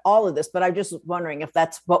capture all of this, but I'm just wondering if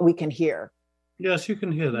that's what we can hear. Yes, you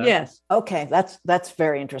can hear that. Yes. Okay, that's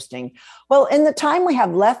very interesting. Well, in the time we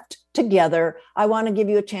have left together, I want to give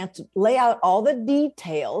you a chance to lay out all the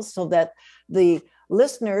details so that the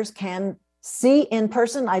listeners can see in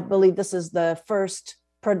person. I believe this is the first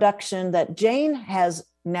production that Jane has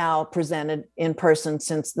now presented in person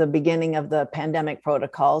since the beginning of the pandemic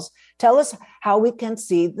protocols. Tell us how we can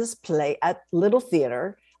see this play at Little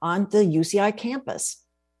Theater on the UCI campus.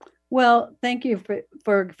 Well, thank you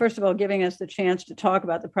for first of all, giving us the chance to talk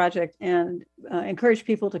about the project and encourage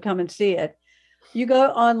people to come and see it. You go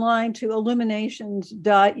online to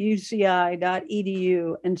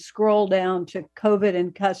illuminations.uci.edu and scroll down to COVID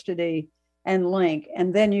in Custody and link,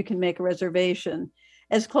 and then you can make a reservation.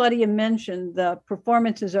 As Claudia mentioned, the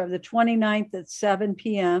performances are the 29th at 7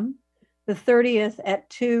 p.m., the 30th at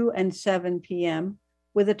 2 and 7 p.m.,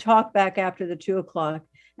 with a talk back after the 2 o'clock,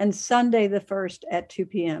 and Sunday the 1st at 2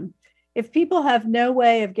 p.m. If people have no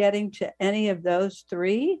way of getting to any of those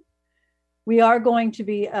three, we are going to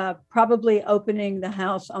be probably opening the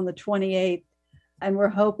house on the 28th. And we're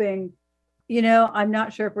hoping, I'm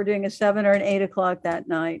not sure if we're doing a 7 or an 8 o'clock that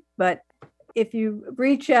night, but if you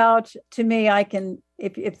reach out to me, I can,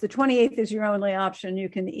 if the 28th is your only option, you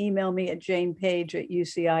can email me at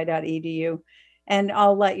janepage@uci.edu and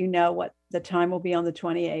I'll let you know what the time will be on the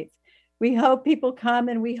 28th. We hope people come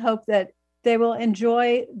and we hope that they will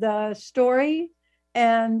enjoy the story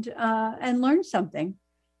and learn something.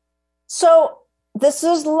 So this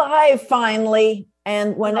is live finally.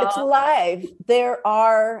 And when it's live, there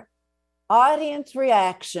are audience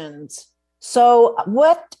reactions. So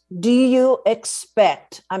what do you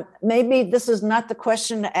expect? Maybe this is not the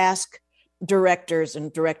question to ask directors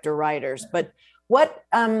and director writers, but what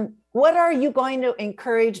are you going to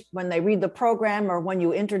encourage when they read the program or when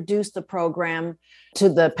you introduce the program to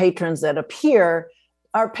the patrons that appear?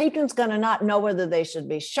 Are patrons going to not know whether they should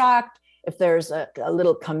be shocked, if there's a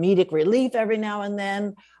little comedic relief every now and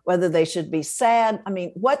then, whether they should be sad? I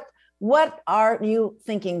mean, what are you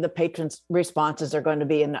thinking the patrons' responses are going to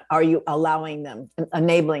be, and are you allowing them,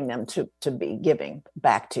 enabling them to be giving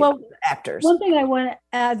back to the actors? One thing I want to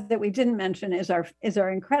add that we didn't mention is our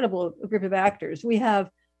incredible group of actors. We have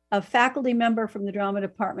a faculty member from the drama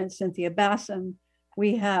department, Cynthia Bassam.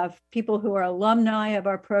 We have people who are alumni of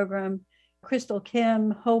our program, Crystal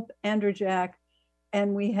Kim, Hope Andrejak,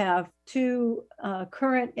 and we have two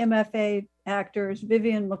current MFA actors,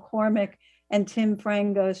 Vivian McCormick and Tim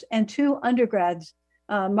Frangos, and two undergrads,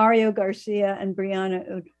 Mario Garcia and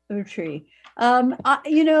Brianna Utri.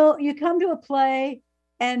 You come to a play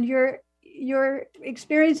and your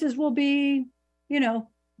experiences will be,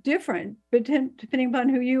 different, but depending upon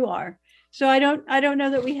who you are. So I don't know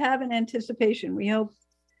that we have an anticipation. We hope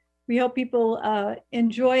people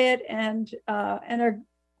enjoy it and are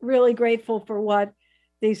really grateful for what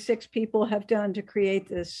these 6 people have done to create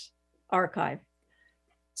this archive.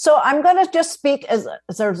 So I'm going to just speak as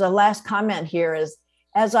there's a last comment here is,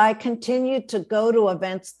 as I continue to go to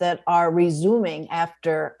events that are resuming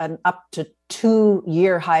after an up to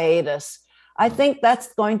 2-year hiatus, I think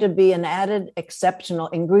that's going to be an added exceptional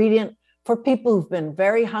ingredient for people who've been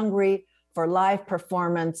very hungry for live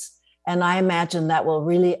performance. And I imagine that will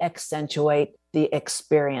really accentuate the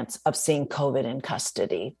experience of seeing COVID in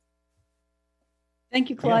custody. Thank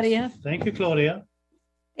you, Claudia. Yes. Thank you, Claudia.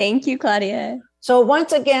 Thank you, Claudia. So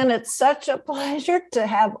once again, it's such a pleasure to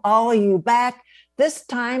have all you back, this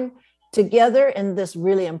time together in this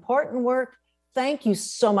really important work, thank you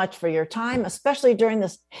so much for your time, especially during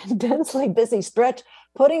this intensely busy stretch,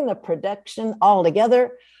 putting the production all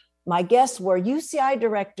together. My guests were UCI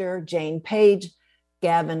Director Jane Page,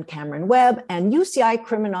 Gavin Cameron Webb, and UCI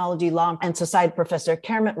Criminology Law and Society Professor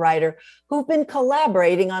Kermit Ryder, who've been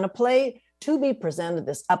collaborating on a play to be presented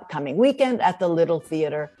this upcoming weekend at the Little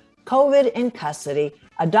Theater, COVID in Custody,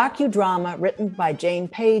 a docudrama written by Jane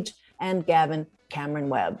Page and Gavin Cameron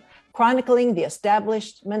Webb, chronicling the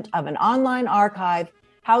establishment of an online archive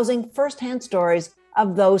housing firsthand stories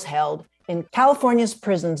of those held in California's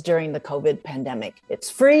prisons during the COVID pandemic. It's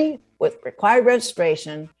free with required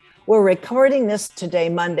registration. We're recording this today,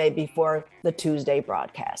 Monday, before the Tuesday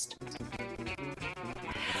broadcast.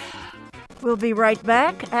 We'll be right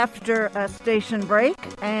back after a station break,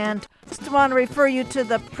 and just want to refer you to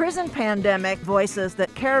the prison pandemic voices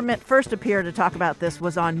that Kermit first appeared to talk about. This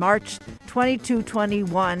was on March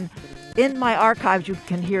 22-21. In my archives, you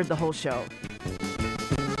can hear the whole show.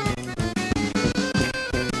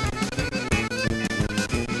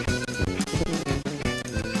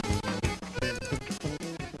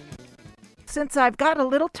 Since I've got a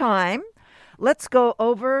little time, let's go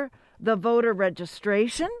over the voter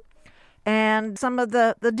registration and some of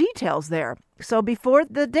the details there. So before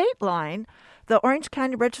the dateline, the Orange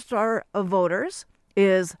County Registrar of Voters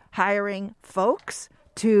is hiring folks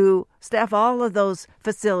to staff all of those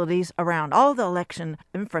facilities around all the election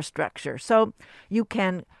infrastructure. So you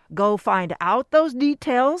can go find out those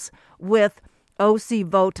details with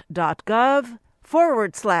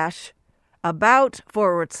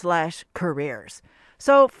ocvote.gov/about/careers.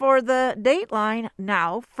 So for the dateline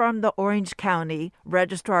now from the Orange County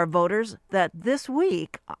Registrar of Voters, that this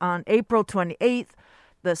week on April 28th,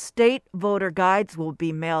 the state voter guides will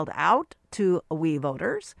be mailed out to we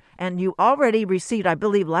voters. And you already received, I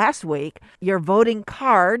believe last week, your voting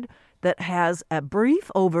card that has a brief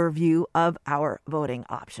overview of our voting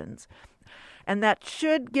options. And that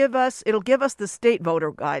should give us, it'll give us the state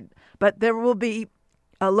voter guide, but there will be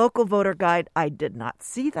a local voter guide. I did not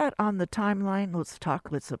see that on the timeline. Let's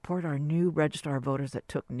support our new registrar of voters that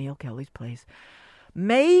took Neil Kelly's place.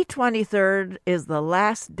 May 23rd is the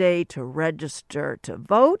last day to register to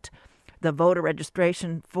vote. The voter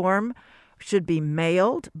registration form should be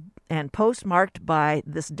mailed and postmarked by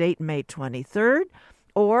this date, May 23rd,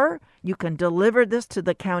 or you can deliver this to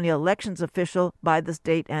the county elections official by this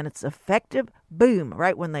date, and it's effective, boom,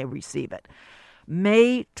 right when they receive it.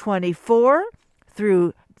 May 24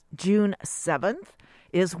 through June 7th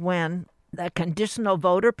is when the conditional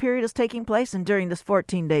voter period is taking place, and during this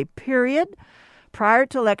 14-day period, prior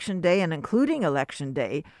to Election Day and including Election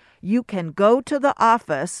Day, you can go to the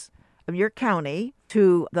office of your county,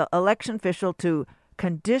 to the election official, to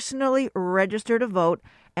conditionally register to vote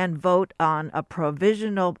and vote on a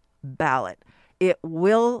provisional ballot. It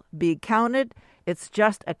will be counted. It's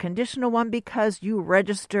just a conditional one because you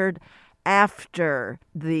registered after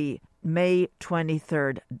the May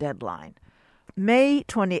 23rd deadline. May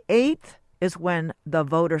 28th is when the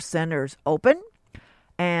voter centers open.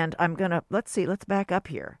 And let's back up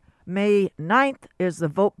here. May 9th is the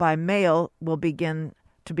vote by mail will begin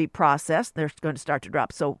to be processed. They're going to start to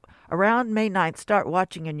drop. So around May 9th, start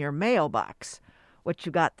watching in your mailbox what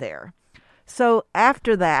you got there. So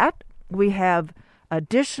after that, we have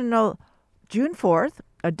June 4th,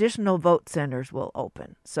 additional vote centers will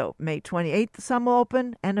open. So May 28th, some will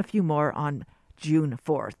open, and a few more on June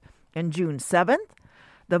 4th. And June 7th,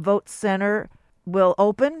 the vote center will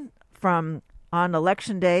open on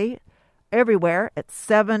Election Day everywhere at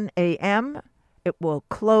 7 a.m. It will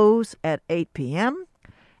close at 8 p.m.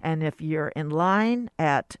 And if you're in line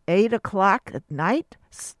at 8 o'clock at night,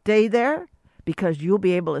 stay there because you'll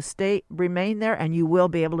be able to remain there, and you will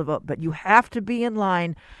be able to vote. But you have to be in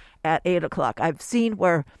line at 8 o'clock. I've seen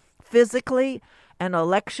where physically an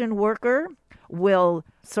election worker will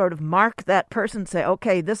sort of mark that person, say,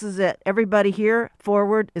 okay, this is it. Everybody here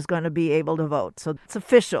forward is going to be able to vote. So it's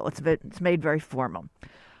official. It's made very formal.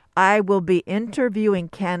 I will be interviewing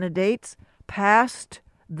candidates past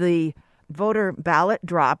the voter ballot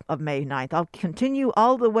drop of May 9th. I'll continue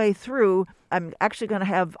all the way through. I'm actually going to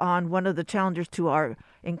have on one of the challengers to our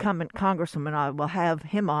incumbent congresswoman. I will have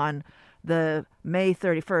him on the May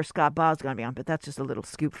 31st. Scott Bob's going to be on, but that's just a little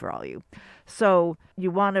scoop for all you. So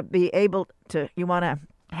you want to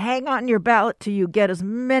hang on your ballot till you get as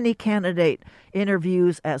many candidate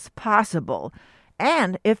interviews as possible.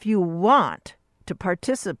 And if you want to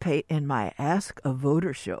participate in my Ask a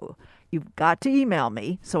Voter show, you've got to email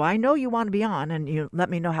me so I know you want to be on, and you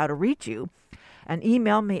let me know how to reach you. And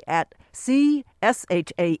email me at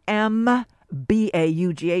CSHAMBAUGH,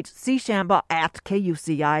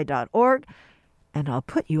 cshambaugh@kuci.org. and I'll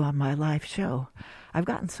put you on my live show. I've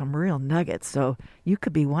gotten some real nuggets, so you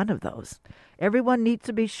could be one of those. Everyone needs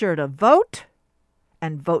to be sure to vote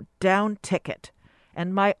and vote down ticket.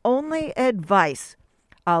 And my only advice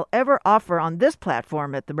I'll ever offer on this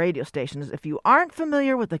platform at the radio station is if you aren't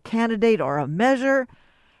familiar with a candidate or a measure,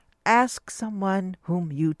 ask someone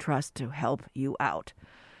whom you trust to help you out.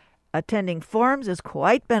 Attending forums is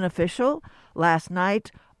quite beneficial. Last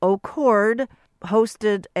night, O'Cord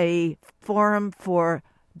hosted a forum for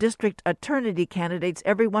district attorney candidates.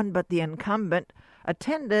 Everyone but the incumbent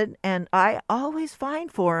attended, and I always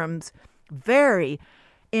find forums very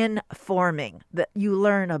informing, that you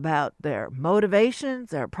learn about their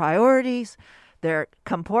motivations, their priorities, their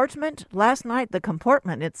comportment. Last night, the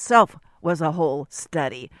comportment itself was a whole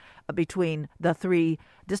study between the three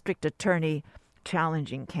district attorney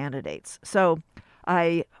challenging candidates. So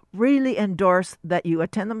I really endorse that you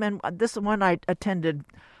attend them. And this one I attended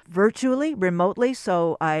virtually, remotely,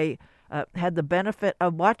 so I had the benefit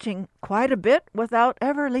of watching quite a bit without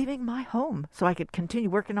ever leaving my home, so I could continue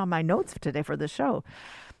working on my notes today for the show.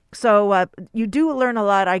 So you do learn a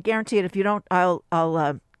lot. I guarantee it. If you don't, I'll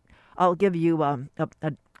give you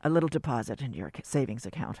a little deposit in your savings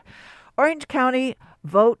account. Orange County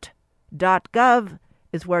Vote.gov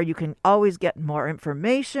is where you can always get more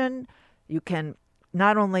information. You can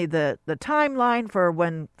not only the timeline for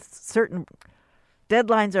when certain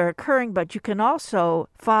deadlines are occurring, but you can also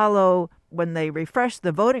follow when they refresh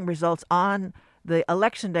the voting results on the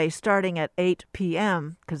election day starting at 8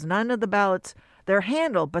 p.m. because none of the ballots, they're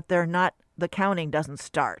handled, but they're not, the counting doesn't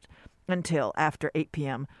start until after 8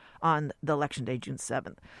 p.m. on the election day, June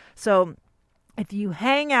 7th. So if you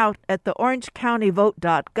hang out at the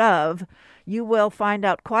orangecountyvote.gov, you will find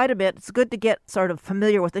out quite a bit. It's good to get sort of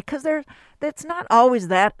familiar with it because it's not always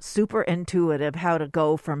that super intuitive how to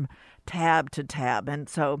go from tab to tab. And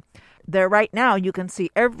so there right now you can see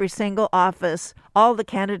every single office, all the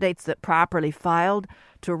candidates that properly filed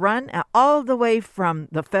to run, all the way from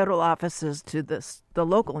the federal offices to the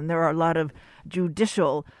local. And there are a lot of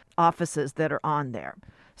judicial offices that are on there.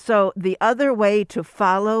 So the other way to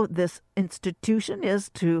follow this institution is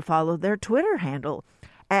to follow their Twitter handle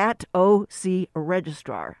at OC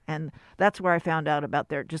Registrar. And that's where I found out about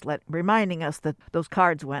their, reminding us that those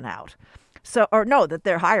cards went out. So, or no, that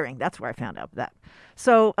they're hiring. That's where I found out that.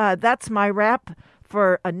 So that's my wrap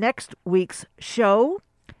for next week's show.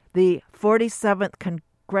 The 47th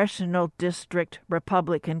Congressional District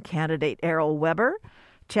Republican candidate Errol Weber,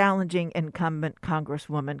 challenging incumbent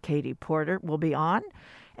Congresswoman Katie Porter, will be on.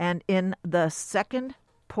 And in the second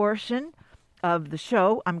portion of the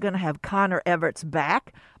show, I'm going to have Connor Everts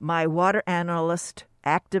back, my water analyst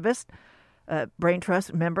activist, Brain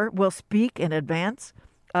Trust member, will speak in advance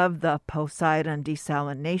of the Poseidon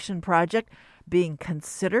Desalination Project being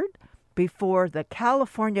considered before the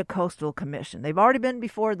California Coastal Commission. They've already been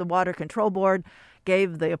before the Water Control Board,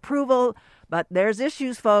 gave the approval, but there's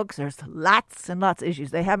issues, folks. There's lots and lots of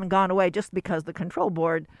issues. They haven't gone away just because the Control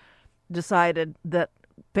Board decided that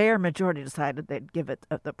bare majority decided they'd give it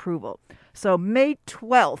the approval. So May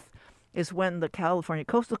 12th is when the California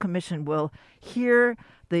Coastal Commission will hear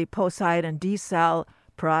the Poseidon Desal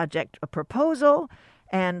Project proposal.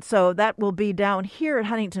 And so that will be down here at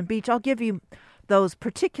Huntington Beach. I'll give you those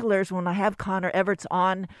particulars when I have Connor Everts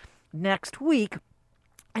on next week.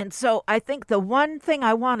 And so I think the one thing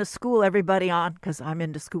I want to school everybody on, because I'm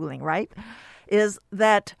into schooling, right, is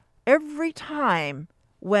that every time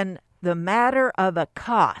when the matter of a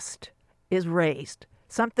cost is raised,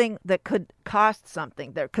 something that could cost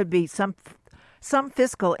something, there could be some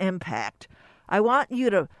fiscal impact, I want you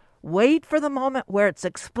to wait for the moment where it's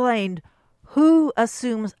explained who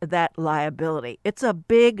assumes that liability. It's a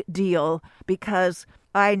big deal because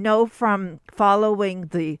I know from following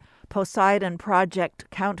the Poseidon project,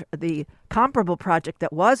 the comparable project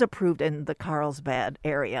that was approved in the Carlsbad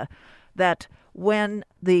area, that when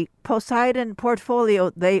the Poseidon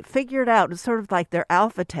portfolio, they figured out, it's sort of like their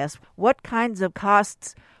alpha test, what kinds of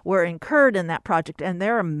costs were incurred in that project. And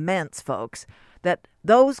they're immense, folks, that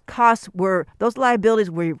those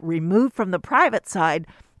liabilities were removed from the private side.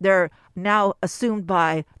 They're now assumed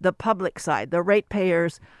by the public side, the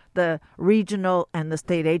ratepayers, the regional and the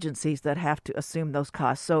state agencies that have to assume those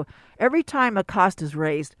costs. So every time a cost is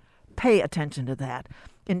raised, pay attention to that.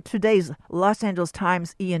 In today's Los Angeles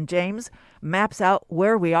Times, Ian James maps out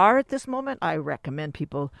where we are at this moment. I recommend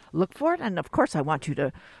people look for it. And of course, I want you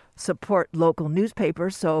to support local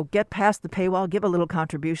newspapers. So get past the paywall, give a little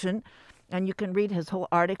contribution. And you can read his whole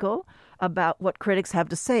article about what critics have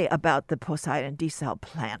to say about the Poseidon desal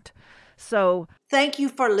plant. So thank you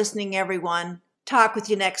for listening, everyone. Talk with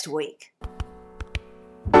you next week.